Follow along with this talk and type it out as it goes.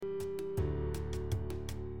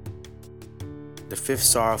The fifth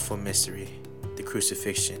sorrowful mystery, the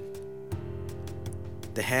Crucifixion.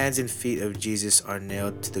 The hands and feet of Jesus are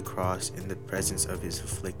nailed to the cross in the presence of his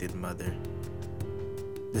afflicted mother.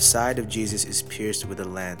 The side of Jesus is pierced with a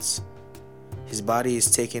lance. His body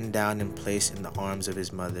is taken down and placed in the arms of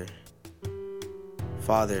his mother.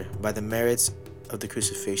 Father, by the merits of the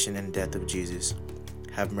crucifixion and death of Jesus,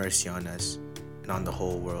 have mercy on us and on the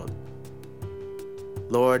whole world.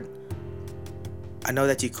 Lord, I know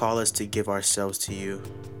that you call us to give ourselves to you.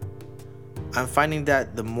 I'm finding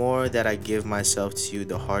that the more that I give myself to you,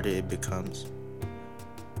 the harder it becomes.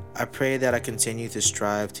 I pray that I continue to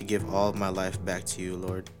strive to give all of my life back to you,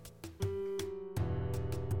 Lord.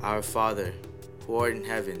 Our Father, who art in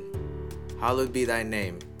heaven, hallowed be thy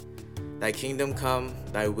name. Thy kingdom come,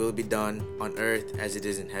 thy will be done, on earth as it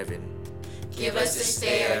is in heaven. Give us this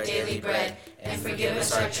day our daily bread, and forgive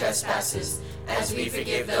us our trespasses, as we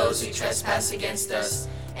forgive those who trespass against us.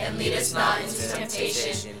 And lead us not into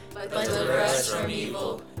temptation, but deliver us from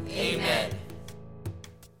evil. Amen.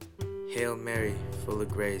 Hail Mary, full of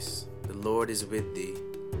grace, the Lord is with thee.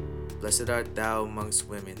 Blessed art thou amongst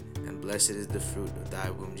women, and blessed is the fruit of thy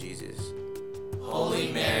womb, Jesus.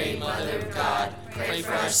 Holy Mary, Mother of God, pray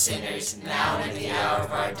for us sinners, now and at the hour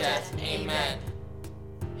of our death. Amen.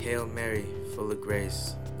 Hail Mary, full of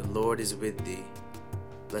grace, the Lord is with thee.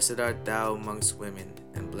 Blessed art thou amongst women,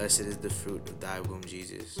 and blessed is the fruit of thy womb,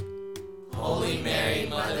 Jesus. Holy Mary,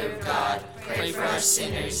 Mother of God, pray for us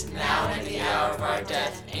sinners, now and at the hour of our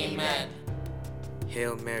death. Amen.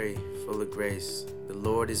 Hail Mary, full of grace, the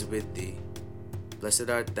Lord is with thee. Blessed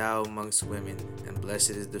art thou amongst women, and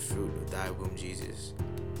blessed is the fruit of thy womb, Jesus.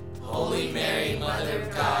 Holy Mary, Mother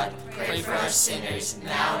of God, pray for us sinners,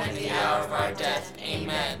 now and at the hour of our death.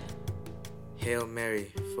 Amen. Hail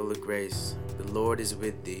Mary, full of grace, the Lord is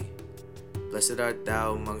with thee. Blessed art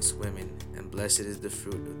thou amongst women, and blessed is the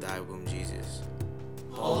fruit of thy womb, Jesus.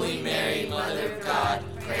 Holy Mary, Mother of God,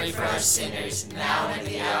 pray for us sinners, now and at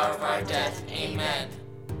the hour of our death. Amen.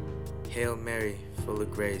 Hail Mary, full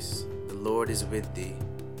of grace, the Lord is with thee.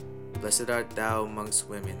 Blessed art thou amongst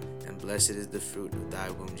women, and blessed is the fruit of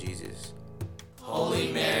thy womb, Jesus.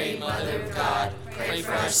 Holy Mary, Mother of God, pray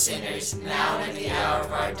for us sinners, now and at the hour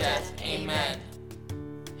of our death. Amen.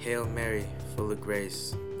 Hail Mary, full of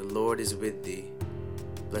grace, the Lord is with thee.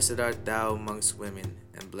 Blessed art thou amongst women,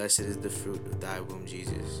 and blessed is the fruit of thy womb,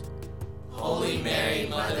 Jesus. Holy Mary,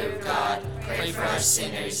 Mother of God, pray for us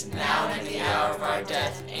sinners, now and at the hour of our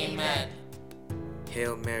death. Amen.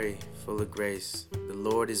 Hail Mary, full of grace, the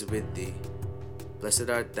Lord is with thee. Blessed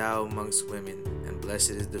art thou amongst women, and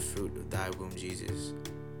blessed is the fruit of thy womb, Jesus.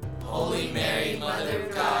 Holy Mary, Mother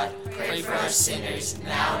of God, pray for us sinners,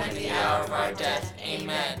 now and at the hour of our death.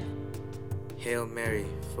 Amen. Hail Mary,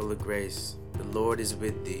 full of grace, the Lord is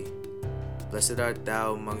with thee. Blessed art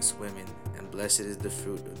thou amongst women, and blessed is the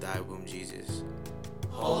fruit of thy womb, Jesus.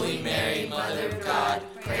 Holy Mary, Mother of God,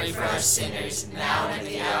 pray for us sinners, now and at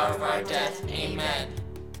the hour of our death. Amen.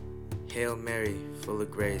 Hail Mary, full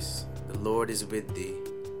of grace, the Lord is with thee.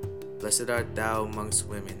 Blessed art thou amongst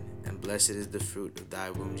women, and blessed is the fruit of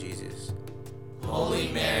thy womb, Jesus. Holy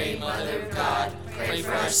Mary, Mother of God, pray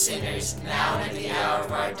for us sinners, now and at the hour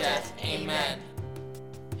of our death. Amen.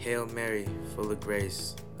 Hail Mary, full of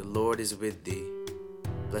grace, the Lord is with thee.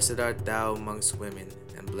 Blessed art thou amongst women,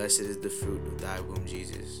 and blessed is the fruit of thy womb,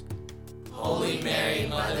 Jesus. Holy Mary,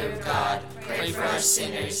 Mother of God, pray for us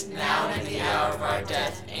sinners, now and at the hour of our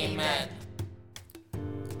death. Amen.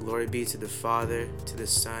 Glory be to the Father, to the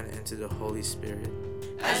Son, and to the Holy Spirit.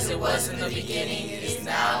 As it was in the beginning, is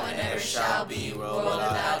now, and ever shall be, world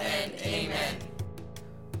without end. Amen.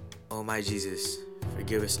 O my Jesus,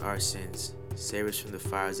 forgive us our sins, save us from the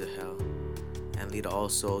fires of hell, and lead all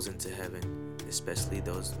souls into heaven, especially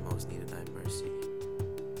those in most need of thy mercy.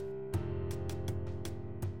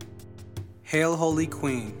 Hail, Holy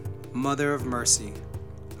Queen, Mother of Mercy,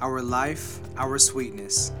 our life, our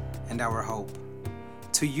sweetness, and our hope.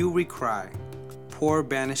 To you we cry, poor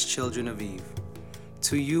banished children of Eve.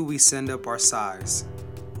 To you we send up our sighs,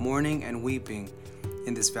 mourning and weeping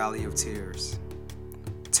in this valley of tears.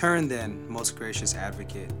 Turn then, most gracious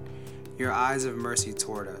Advocate, your eyes of mercy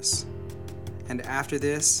toward us, and after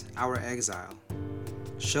this our exile,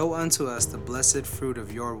 show unto us the blessed fruit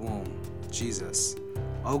of your womb, Jesus,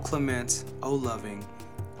 O clement, O loving,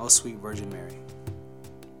 O sweet Virgin Mary.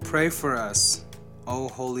 Pray for us, O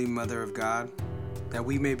Holy Mother of God, that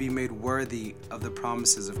we may be made worthy of the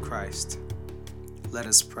promises of Christ. Let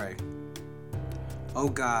us pray. O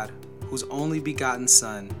God, whose only begotten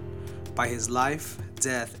Son, by his life,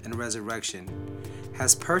 death, and resurrection,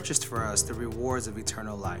 has purchased for us the rewards of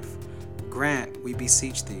eternal life, grant, we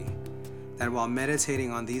beseech thee, that while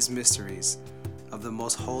meditating on these mysteries of the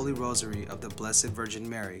Most Holy Rosary of the Blessed Virgin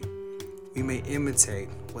Mary, we may imitate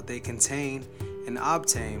what they contain and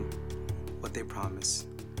obtain what they promise.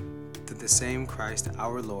 Through the same Christ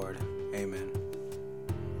our Lord. Amen.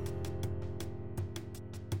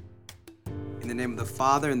 In the name of the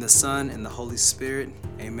Father, and the Son, and the Holy Spirit.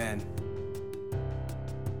 Amen.